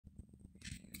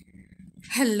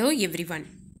Hello everyone.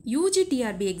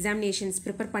 Ugtrb examinations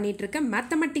prepare பண்ணிட்டு இருக்க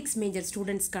mathematics major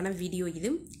studentsக்கான video இது.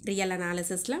 Real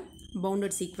analysisல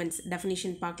bounded sequence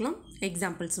definition பார்க்கலாம்,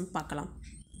 examples பார்க்கலாம்.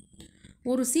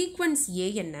 ஒரு sequence A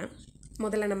என்ன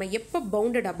முதல்ல நம்ம எப்ப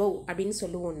bounded above அப்படினு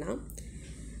சொல்லுவோம்னா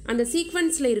அந்த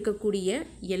சீக்வென்ஸ்ல இருக்கக்கூடிய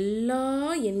எல்லா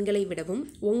எண்களை விடவும்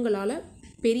உங்களால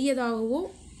பெரியதாகவோ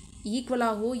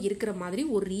ஈக்குவலாகவோ இருக்கிற மாதிரி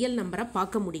ஒரு ரியல் நம்பரை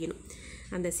பார்க்க முடியும்.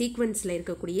 அந்த சீக்வென்ஸில்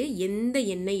இருக்கக்கூடிய எந்த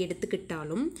எண்ணை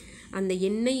எடுத்துக்கிட்டாலும் அந்த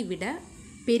எண்ணை விட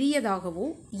பெரியதாகவோ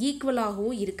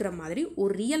ஈக்குவலாகவோ இருக்கிற மாதிரி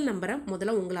ஒரு ரியல் நம்பரை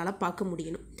முதல்ல உங்களால் பார்க்க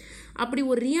முடியணும். அப்படி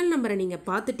ஒரு ரியல் நம்பரை நீங்கள்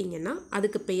பார்த்துட்டிங்கன்னா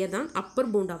அதுக்கு பெயர் தான் upper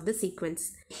bound of the sequence.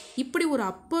 இப்படி ஒரு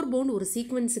அப்பர் பவுண்ட் ஒரு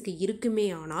சீக்வென்ஸுக்கு இருக்குமே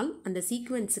ஆனால் அந்த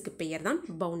சீக்வென்ஸுக்கு பெயர் தான்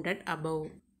பவுண்டட் அபவ்.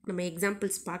 நம்ம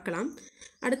எக்ஸாம்பிள்ஸ் பார்க்கலாம்.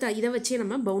 அடுத்து இதை வச்சே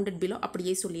நம்ம பவுண்டட் பிலோ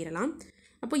அப்படியே சொல்லிடலாம்.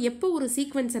 அப்போ எப்போ ஒரு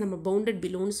சீக்வென்ஸை நம்ம பவுண்டட்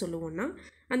பிலோன்னு சொல்லுவோம்னா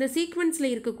அந்த சீக்வென்ஸில்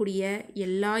இருக்கக்கூடிய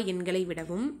எல்லா எண்களை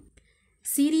விடவும்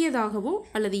சிறியதாகவோ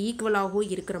அல்லது ஈக்குவலாகவோ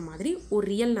இருக்கிற மாதிரி ஒரு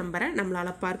ரியல் நம்பரை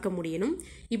நம்மளால் பார்க்க முடியணும்.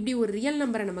 இப்படி ஒரு ரியல்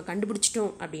நம்பரை நம்ம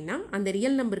கண்டுபிடிச்சிட்டோம் அப்படின்னா அந்த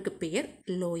ரியல் நம்பருக்கு பெயர்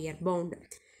லோயர் பவுண்ட்.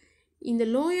 இந்த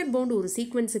லோயர் பவுண்ட் ஒரு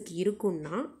சீக்வென்ஸுக்கு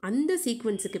இருக்குன்னா அந்த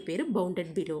சீக்வென்ஸுக்கு பேர்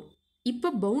பவுண்டட் பிலோ.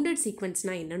 இப்போ பவுண்டட்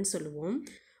சீக்வென்ஸ்னால் என்னன்னு சொல்லுவோம்.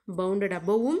 பவுண்டட்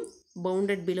அபவும்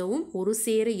பவுண்டட் பிலோவும் ஒரு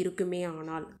சேர இருக்குமே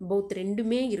ஆனால் போத்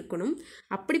ரெண்டுமே இருக்கணும்.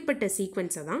 அப்படிப்பட்ட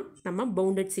சீக்வென்ஸை தான் நம்ம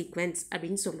பவுண்டட் சீக்வென்ஸ்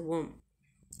அப்படின்னு சொல்லுவோம்.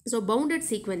 ஸோ பவுண்டட்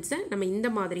சீக்வென்ஸை நம்ம இந்த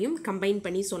மாதிரியும் கம்பைன்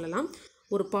பண்ணி சொல்லலாம்.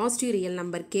 ஒரு positive real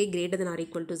number k greater than or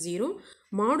equal to 0,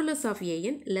 modulus of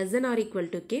an less than or equal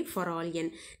to k for all n.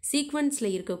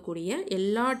 சீக்வென்ஸில் இருக்கக்கூடிய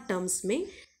எல்லா டேர்ம்ஸுமே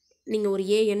நீங்கள் ஒரு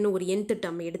an ஒரு nth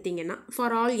டேர்ம் எடுத்தீங்கன்னா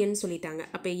ஃபார் ஆல் n சொல்லிட்டாங்க.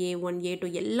 அப்போ a1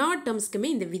 a2 எல்லா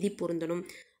டேர்ம்ஸ்க்குமே இந்த விதி பொருந்தணும்.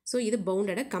 ஸோ இது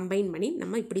பவுண்டடை கம்பைன் பண்ணி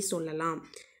நம்ம இப்படி சொல்லலாம்.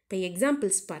 இப்போ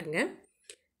எக்ஸாம்பிள்ஸ் பாருங்கள்.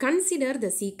 கன்சிடர் த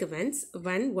சீக்வென்ஸ்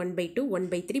 1 1/2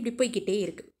 1/3 இப்படி போய்கிட்டே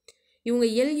இருக்குது. இவங்க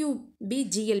LUB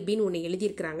GLBன்னு ஒன்று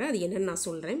எழுதியிருக்கிறாங்க. அது என்னென்னு நான்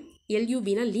சொல்கிறேன்.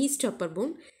 LUBனா least upper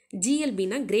bound,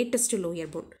 GLBனா greatest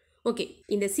lower bound. Okay,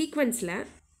 இந்த சீக்வென்ஸில்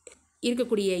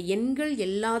இருக்கக்கூடிய எண்கள்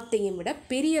எல்லாத்தையும் விட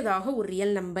பெரியதாக ஒரு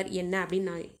ரியல் நம்பர் என்ன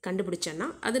அப்படின்னு நான் கண்டுபிடிச்சேன்னா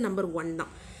அது நம்பர் 1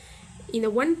 தான். இந்த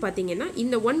 1 பார்த்தீங்கன்னா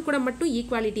இந்த 1 கூட மட்டும்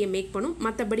ஈக்குவாலிட்டியை மேக் பண்ணும்.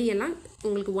 மற்றபடி எல்லாம்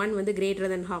உங்களுக்கு 1 வந்து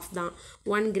கிரேட்டர் தென் ஹாஃப் தான்,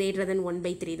 1 கிரேட்டர் தென்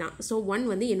 1/3 தான். ஸோ 1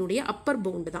 வந்து என்னுடைய அப்பர்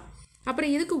பவுண்டு தான்.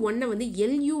 அப்புறம் எதுக்கு 1 வந்து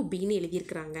LUBன்னு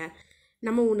எழுதியிருக்கிறாங்க.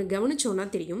 நம்ம ஒன்று கவனிச்சோன்னா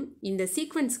தெரியும், இந்த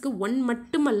சீக்வென்ஸுக்கு 1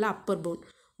 மட்டுமல்ல அப்பர் பவுண்ட்.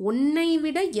 1ஐ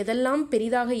விட எதெல்லாம்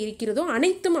பெரிதாக இருக்கிறதோ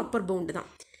அனைத்தும் அப்பர் பவுண்டு தான்.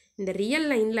 இந்த ரியல்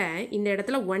லைனில் இந்த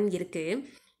இடத்துல 1 இருக்குது.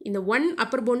 இந்த 1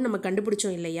 அப்பர் பவுண்ட் நம்ம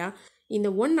கண்டுபிடிச்சோம் இல்லையா. இந்த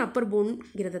 1 அப்பர்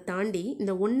பவுண்ட்ங்கிறத தாண்டி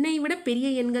இந்த 1ஐ விட பெரிய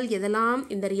எண்கள் எதெல்லாம்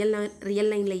இந்த ரியல்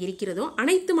லைனில் இருக்கிறதோ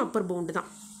அனைத்தும் அப்பர் பவுண்டு தான்.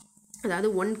 அதாவது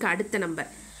 1க்கு அடுத்த நம்பர்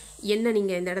என்ன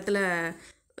நீங்கள் இந்த இடத்துல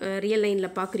ரியல்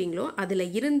லைனில் பார்க்குறீங்களோ அதில்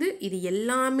இருந்து இது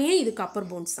எல்லாமே இதுக்கு அப்பர்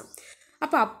பவுண்ட்ஸ் தான்.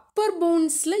 அப்போ அப்பர்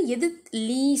பவுண்ட்ஸில் எது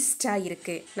லீஸ்டாக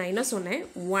இருக்குது? நான் என்ன சொன்னேன்,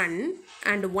 1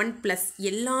 அண்ட் 1+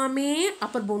 எல்லாமே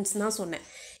அப்பர் பவுண்ட்ஸ் தான் சொன்னேன்.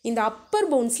 இந்த அப்பர்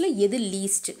பவுண்ட்ஸில் எது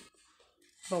லீஸ்ட்டு?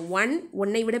 இப்போ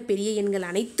 1ஐ விட பெரிய எண்கள்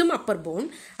அனைத்தும் அப்பர் பவுண்ட்,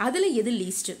 அதில் எது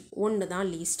லீஸ்ட்டு? 1 தான்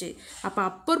லீஸ்ட்டு. அப்போ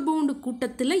அப்பர் பவுண்டு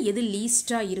கூட்டத்தில் எது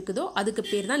லீஸ்ட்டாக இருக்குதோ அதுக்கு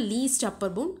பேர் தான் least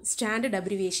upper bound. Standard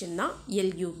abbreviation தான்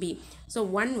LUB. ஸோ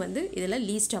 1 வந்து இதில்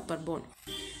லீஸ்ட் அப்பர் பவுண்ட்.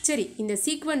 சரி, இந்த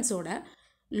சீக்வென்ஸோட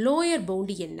லோயர்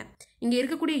பவுண்டு என்ன? இங்கே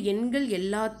இருக்கக்கூடிய எண்கள்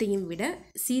எல்லாத்தையும் விட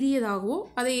சிறியதாகவோ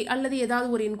அல்லது ஏதாவது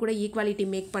ஒரு எண் கூட ஈக்குவாலிட்டி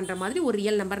மேக் பண்ணுற மாதிரி ஒரு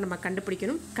ரியல் நம்பர் நம்ம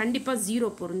கண்டுபிடிக்கணும். கண்டிப்பாக 0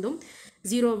 பொருந்தும்.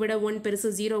 0 விட 1 பெருசு,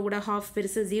 0 விட ஹாஃப்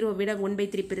பெருசு, 0 விட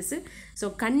 1/3 பெருசு. ஸோ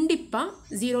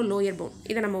கண்டிப்பாக 0 லோயர் பவுண்ட்.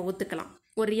 இதை நம்ம ஒத்துக்கலாம்.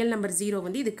 ஒரு ரியல் நம்பர் 0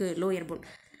 வந்து இதுக்கு லோயர் பவுண்ட்.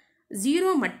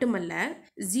 0 மட்டுமல்ல,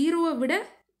 0வை விட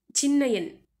சின்ன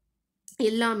எண்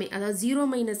எல்லாமே, அதாவது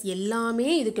 0- எல்லாமே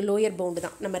இதுக்கு லோயர் பவுண்டு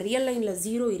தான். நம்ம ரியல் லைனில்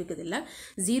 0 இருக்குது இல்லை,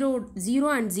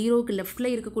 0 அண்ட் 0க்கு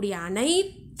லெஃப்டில் இருக்கக்கூடிய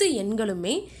அனைத்து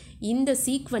எண்களுமே இந்த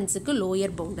சீக்வென்ஸுக்கு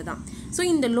லோயர் பவுண்டு தான். ஸோ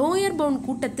இந்த லோயர் பவுண்ட்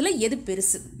கூட்டத்தில் எது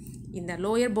பெருசு? இந்த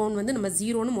லோயர் பவுண்ட் வந்து நம்ம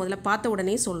 0ன்னு முதல்ல பார்த்த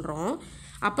உடனே சொல்கிறோம்.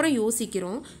 அப்புறம்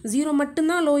யோசிக்கிறோம், 0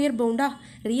 மட்டும்தான் லோயர் பவுண்டா?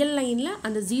 ரியல் லைனில்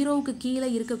அந்த 0க்கு கீழே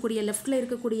இருக்கக்கூடிய லெஃப்டில்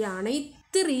இருக்கக்கூடிய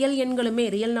அனைத்து ரியல் எண்களுமே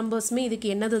ரியல் நம்பர்ஸுமே இதுக்கு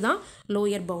என்னது தான்?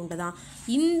 லோயர் பவுண்டு தான்.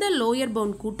 இந்த லோயர்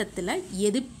பவுண்ட் கூட்டத்தில்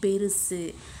எது பெருசு?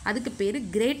 அதுக்கு பேர்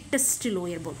greatest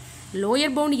lower bound.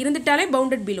 Lower bound இருந்துட்டாலே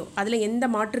bounded below, அதில் எந்த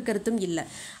மாற்று கருத்தும் இல்லை.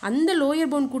 அந்த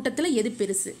லோயர் பவுண்ட் கூட்டத்தில் எது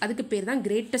பெருசு? அதுக்கு பேர் தான்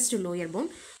கிரேட்டஸ்ட் லோயர்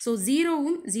பவுண்ட். ஸோ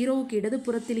 0க்கு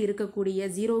இடதுபுறத்தில்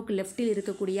இருக்கக்கூடிய 0க்கு லெஃப்டில்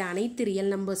இருக்கக்கூடிய அனைத்து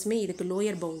ரியல் நம்பர்ஸுமே இதுக்கு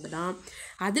லோயர் பவுண்டு தான்.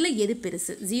 அதில் எது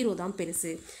பெருசு? 0 தான்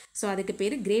பெருசு. ஸோ அதுக்கு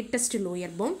பேர் கிரேட்டஸ்ட்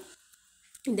லோயர் பவுண்ட்.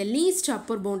 இந்த லீஸ்ட்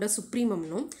அப்பர் பவுண்டை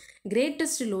சுப்ரீமம்னும்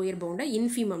கிரேட்டஸ்ட் லோயர் பவுண்டை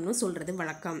இன்ஃபீமம்னு சொல்கிறது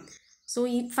வழக்கம். ஸோ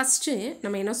ஃபஸ்ட்டு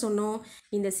நம்ம என்ன சொன்னோம்,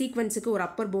 இந்த சீக்வென்ஸுக்கு ஒரு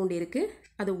அப்பர் பவுண்ட் இருக்குது,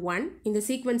 அது 1. இந்த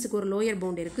சீக்வன்ஸுக்கு ஒரு லோயர்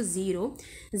பவுண்ட் இருக்குது 0.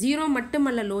 0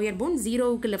 மட்டுமல்ல லோயர் பவுண்ட்,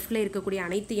 0க்கு லெஃப்டில் இருக்கக்கூடிய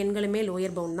அனைத்து எண்களுமே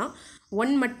லோயர் பவுண்ட் தான்.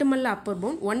 1 மட்டுமல்ல அப்பர்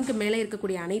பவுண்ட், 1க்கு மேலே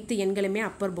இருக்கக்கூடிய அனைத்து எண்களுமே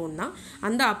அப்பர் பவுண்ட் தான்.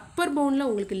 அந்த அப்பர் பவுண்டில்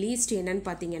உங்களுக்கு லீஸ்ட் என்னன்னு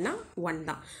பார்த்தீங்கன்னா 1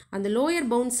 தான். அந்த லோயர்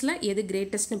பவுண்ட்ஸில் எது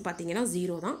கிரேட்டஸ்ட்னு பார்த்தீங்கன்னா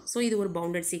 0 தான். ஸோ இது ஒரு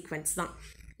பவுண்டட் சீக்வன்ஸ் தான்.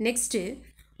 நெக்ஸ்ட்டு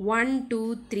 1 2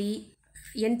 3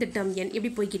 nth டேர்ம் n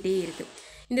இப்படி போய்கிட்டே இருக்குது.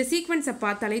 இந்த சீக்வன்ஸை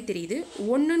பார்த்தாலே தெரியுது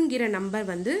 1ங்கிற நம்பர்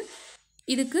வந்து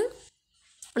இதுக்கு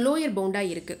லோயர்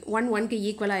பவுண்டாக இருக்குது. 1 1க்கு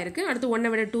ஈக்குவலாக இருக்குது. அடுத்து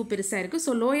 1 விட 2 பெருசாக இருக்குது.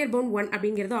 ஸோ லோயர் பவுண்ட் 1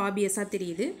 அப்படிங்கிறது ஆபியஸாக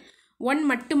தெரியுது. 1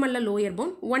 மட்டுமல்ல லோயர்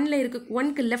பவுண்ட், 1ல் இருக்க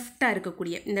 1க்கு லெஃப்டாக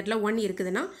இருக்கக்கூடிய இந்த இடத்துல 1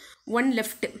 இருக்குதுன்னா 1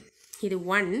 லெஃப்ட், இது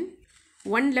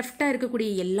 1 லெஃப்டாக இருக்கக்கூடிய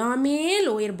எல்லாமே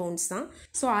லோயர் பவுண்ட்ஸ் தான்.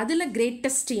 ஸோ அதில்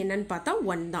கிரேட்டஸ்ட் என்னன்னு பார்த்தா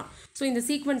 1 தான். ஸோ இந்த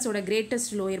சீக்வன்ஸோட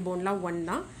கிரேட்டஸ்ட் லோயர் பவுண்ட்லாம் 1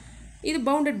 தான். இது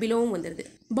பவுண்டட் பிலோவும் வந்துடுது.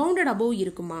 பவுண்டட் அபோவ்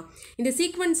இருக்குமா? இந்த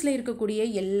சீக்வன்ஸில் இருக்கக்கூடிய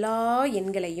எல்லா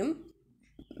எண்களையும்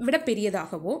விட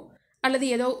பெரியதாகவோ அல்லது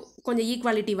ஏதோ கொஞ்சம்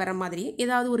ஈக்குவாலிட்டி வர மாதிரி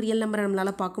ஏதாவது ஒரு ரியல் நம்பரை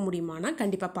நம்மளால் பார்க்க முடியுமானா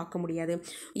கண்டிப்பாக பார்க்க முடியாது.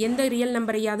 எந்த ரியல்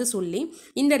நம்பரையாவது சொல்லி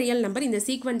இந்த ரியல் நம்பர் இந்த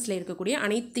சீக்வன்ஸில் இருக்கக்கூடிய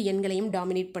அனைத்து எண்களையும்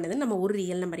டாமினேட் பண்ணுதுன்னு நம்ம ஒரு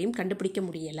ரியல் நம்பரையும் கண்டுபிடிக்க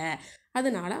முடியலை.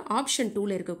 அதனால் ஆப்ஷன்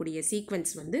 2ல் இருக்கக்கூடிய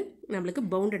சீக்வன்ஸ் வந்து நம்மளுக்கு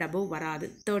பவுண்டட் அபோவ் வராது.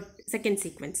 Second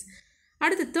sequence.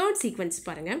 அடுத்து தேர்ட் சீக்வன்ஸ்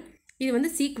பாருங்கள். இது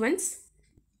வந்து சீக்வன்ஸ்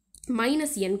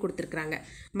 -n கொடுத்துருக்குறாங்க.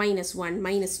 -1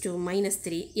 -2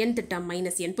 -3 nth டேர்ம்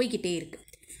 -n போய்கிட்டே இருக்குது.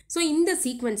 ஸோ இந்த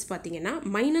சீக்வன்ஸ் பார்த்தீங்கன்னா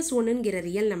 -1ங்கிற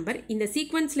ரியல் நம்பர் இந்த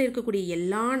சீக்வன்ஸில் இருக்கக்கூடிய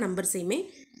எல்லா நம்பர்ஸையுமே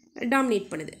டாமினேட்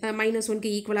பண்ணுது. -1க்கு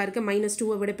ஈக்குவலாக இருக்குது,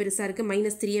 -2 விட பெருசாக இருக்குது,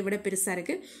 -3 விட பெருசாக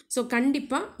இருக்குது. ஸோ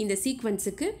கண்டிப்பாக இந்த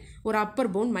சீக்வன்ஸுக்கு ஒரு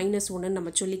அப்பர் பவுண்ட் -1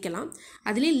 நம்ம சொல்லிக்கலாம்.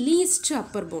 அதிலே லீஸ்ட்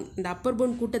அப்பர் பவுண்ட், இந்த அப்பர்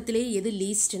பவுண்ட் கூட்டத்திலே எது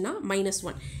லீஸ்ட்னா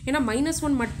 -1. ஏன்னா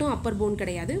 -1 மட்டும் அப்பர் பவுண்ட்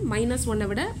கிடையாது, -1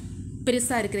 விட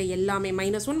பெருசாக இருக்கிற எல்லாமே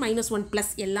 -1 -1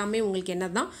 ப்ளஸ் எல்லாமே உங்களுக்கு என்ன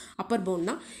தான் அப்பர் பவுண்ட்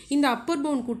தான். இந்த அப்பர்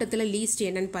பவுண்ட் கூட்டத்தில் லீஸ்ட்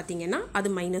என்னன்னு பார்த்தீங்கன்னா அது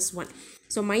 -1.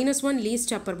 ஸோ -1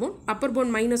 லீஸ்ட் அப்பர்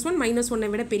பவுண்ட் -1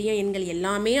 -1 விட பெரிய எண்கள்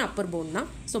எல்லாமே அப்பர் பவுண்ட்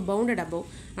தான். So bounded above.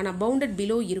 ஆனால் பவுண்டட்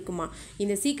பிலோ இருக்குமா?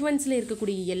 இந்த சீக்வன்ஸில்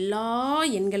இருக்கக்கூடிய எல்லா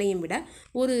எண்களையும் விட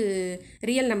ஒரு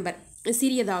ரியல் நம்பர்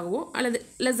சிறியதாகவோ அல்லது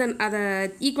லெஸ் தென் அதை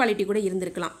ஈக்குவாலிட்டி கூட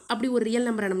இருந்திருக்கலாம். அப்படி ஒரு ரியல்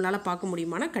நம்பரை நம்மளால் பார்க்க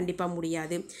முடியுமானா கண்டிப்பாக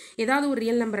முடியாது. ஏதாவது ஒரு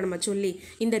ரியல் நம்பரை நம்ம சொல்லி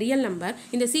இந்த ரியல் நம்பர்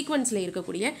இந்த சீக்வன்ஸில்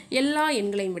இருக்கக்கூடிய எல்லா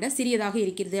எண்களையும் விட சிறியதாக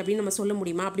இருக்கிறது அப்படின்னு நம்ம சொல்ல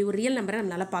முடியுமா? அப்படி ஒரு ரியல் நம்பரை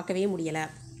நம்மளால் பார்க்கவே முடியலை.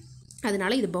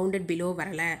 அதனால் இது பவுண்டட் பிலோ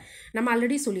வரலை. நம்ம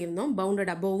ஆல்ரெடி சொல்லியிருந்தோம்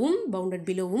பவுண்டட் அபோவும் பவுண்டட்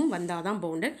பிலோவும் வந்தால் தான்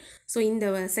பவுண்டட். ஸோ இந்த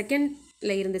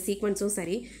செகண்டில் இருந்த சீக்வன்ஸும்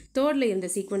சரி, தேர்டில் இருந்த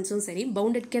சீக்வன்ஸும் சரி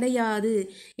பவுண்டட் கிடையாது.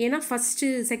 ஏன்னா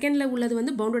செகண்டில் உள்ளது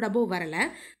வந்து பவுண்டட் அபோவ் வரலை,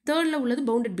 தேர்டில் உள்ளது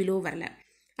பவுண்டட் பிலோ வரலை.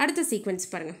 அடுத்த சீக்வன்ஸ்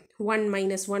பாருங்கள், 1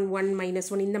 -1 1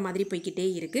 -1 இந்த மாதிரி போய்கிட்டே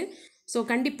இருக்குது. ஸோ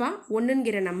கண்டிப்பாக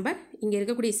 1ங்கிற நம்பர் இங்கே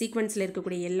இருக்கக்கூடிய சீக்வன்ஸில்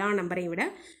இருக்கக்கூடிய எல்லா நம்பரையும் விட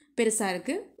பெருசாக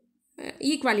இருக்குது.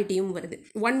 ஈக்குவாலிட்டியும் வருது.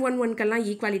 1 1 1க்கெல்லாம்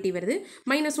ஈக்குவாலிட்டி வருது.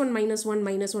 -1 -1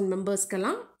 -1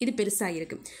 மெம்பர்ஸ்க்கெல்லாம் இது பெருசாக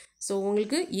இருக்குது. ஸோ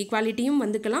உங்களுக்கு ஈக்குவாலிட்டியும்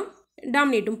வந்துக்கலாம்,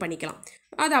 டாமினேட்டும் பண்ணிக்கலாம்.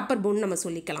 அது அப்பர் பவுண்ட் நம்ம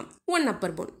சொல்லிக்கலாம். 1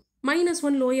 அப்பர் பவுண்ட்.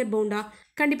 -1 லோயர் பவுண்டா?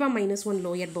 கண்டிப்பாக -1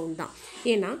 லோயர் பவுண்ட் தான்.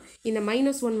 ஏன்னா இந்த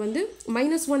 -1 வந்து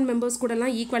 -1 மெம்பர்ஸ்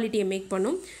கூடலாம் ஈக்குவாலிட்டியை மேக்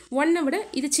பண்ணும். 1 விட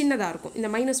இது சின்னதாக இருக்கும், இந்த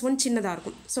 -1 சின்னதாக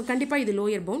இருக்கும். ஸோ கண்டிப்பாக இது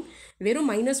லோயர் பவுண்ட். வெறும்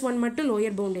 -1 மட்டும்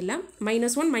லோயர் பவுண்ட் இல்லை,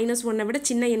 -1 -1 விட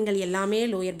சின்ன எண்கள் எல்லாமே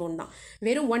லோயர் பவுண்ட் தான்.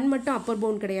 வெறும் 1 மட்டும் அப்பர்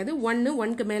பவுண்ட் கிடையாது, 1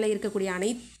 1க்கு மேலே இருக்கக்கூடிய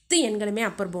அனைத்து எண்களுமே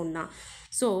அப்பர் பவுண்ட் தான்.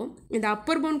 ஸோ இந்த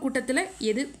அப்பர் பவுண்ட் கூட்டத்தில்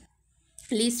எது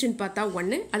லீஸ்ட்னு பார்த்தா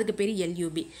 1, அதுக்கு பேர்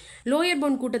LUB. லோயர்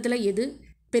பவுண்ட் கூட்டத்தில் எது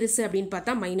பெருசு அப்படின்னு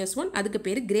பார்த்தா -1, அதுக்கு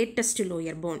பேர் கிரேட்டஸ்ட்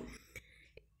லோயர் பவுண்ட்.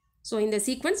 ஸோ இந்த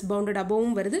சீக்வன்ஸ் பவுண்டட்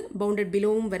அபோவும் வருது, பவுண்டட்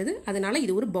பிலோவும் வருது. அதனால்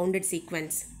இது ஒரு பவுண்டட்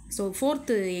சீக்வன்ஸ். ஸோ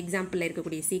 4th எக்ஸாம்பிளில்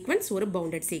இருக்கக்கூடிய சீக்வன்ஸ் ஒரு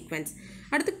பவுண்டட் சீக்வன்ஸ்.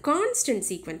 அடுத்து கான்ஸ்டன்ட்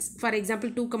சீக்வன்ஸ். ஃபார்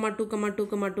எக்ஸாம்பிள் 2, 2,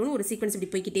 2, 2ன்னு ஒரு சீக்வன்ஸ்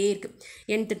இப்படி போய்கிட்டே இருக்குது.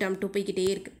 nth டேர்ம் 2 போய்கிட்டே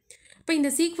இருக்குது. இப்போ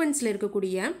இந்த சீக்வன்ஸில்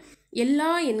இருக்கக்கூடிய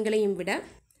எல்லா எண்களையும் விட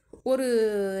ஒரு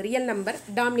ரியல் நம்பர்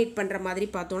டாமினேட் பண்ணுற மாதிரி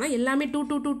பார்த்தோன்னா எல்லாமே 2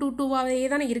 2 2 2 2வாகவே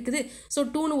தானே இருக்குது. ஸோ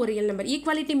 2ன்னு ஒரு ரியல் நம்பர்.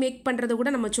 ஈக்குவாலிட்டி மேக் பண்ணுறதை கூட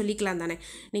நம்ம சொல்லிக்கலாம் தானே.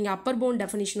 நீங்கள் அப்பர் பவுண்ட்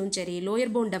டெஃபினிஷனும் சரி,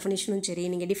 லோயர் பவுண்ட் டெஃபினிஷனும் சரி,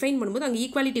 நீங்கள் டிஃபைன் பண்ணும்போது அங்கே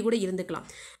ஈக்குவாலிட்டி கூட இருந்துக்கலாம்.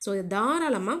 ஸோ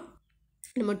தாராளமாக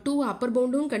நம்ம 2 அப்பர்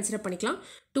பவுண்டும் கன்சிடர் பண்ணிக்கலாம்,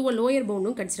 2 லோயர்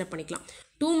பவுண்டும் கன்சிடர் பண்ணிக்கலாம்.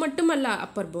 2 மட்டுமல்ல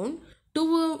அப்பர் பவுண்ட்,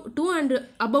 2 அண்ட்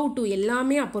அபவ் 2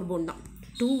 எல்லாமே அப்பர் பவுண்ட் தான்.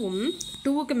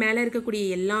 2க்கு மேலே இருக்கக்கூடிய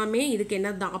எல்லாமே இதுக்கு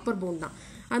என்ன தான் அப்பர் பவுண்ட் தான்.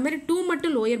 அது மாதிரி 2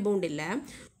 மட்டும் லோயர் பவுண்ட் இல்லை,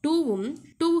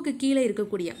 2க்கு கீழே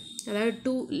இருக்கக்கூடிய, அதாவது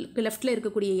 2 லெஃப்டில்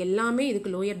இருக்கக்கூடிய எல்லாமே இதுக்கு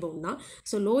லோயர் பவுண்ட் தான்.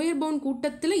 ஸோ லோயர் பவுண்ட்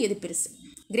கூட்டத்தில் எது பெருசு?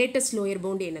 கிரேட்டஸ்ட் லோயர்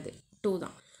பவுண்ட் என்னது? 2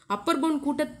 தான். அப்பர் பவுண்ட்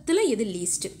கூட்டத்தில் எது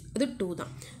லீஸ்ட், அது 2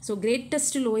 தான். So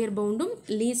greatest lower பவுண்டும்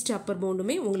least Appar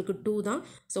பவுண்டுமே உங்களுக்கு 2 தான்.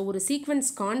 ஸோ ஒரு சீக்வன்ஸ்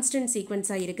கான்ஸ்டன்ட்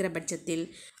சீக்வன்ஸாக இருக்கிற பட்சத்தில்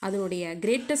அதனுடைய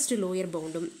greatest lower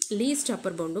பவுண்டும் least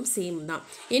Appar பவுண்டும் same தான்.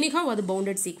 எனிஹவ் அது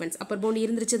பவுண்டட் சீக்வன்ஸ். அப்பர் பவுண்ட்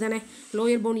இருந்துருச்சு தானே,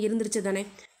 லோயர் பவுண்ட் இருந்துருச்சு தானே,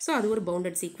 ஸோ அது ஒரு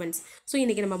பவுண்டட் சீக்வன்ஸ். ஸோ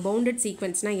இன்றைக்கி நம்ம பவுண்டட்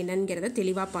சீக்வன்ஸ்னால் என்னங்கிறத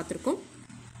தெளிவாக பார்த்துருக்கோம்.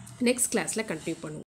 நெக்ஸ்ட் கிளாஸில் கண்டினியூ பண்ணுவோம்.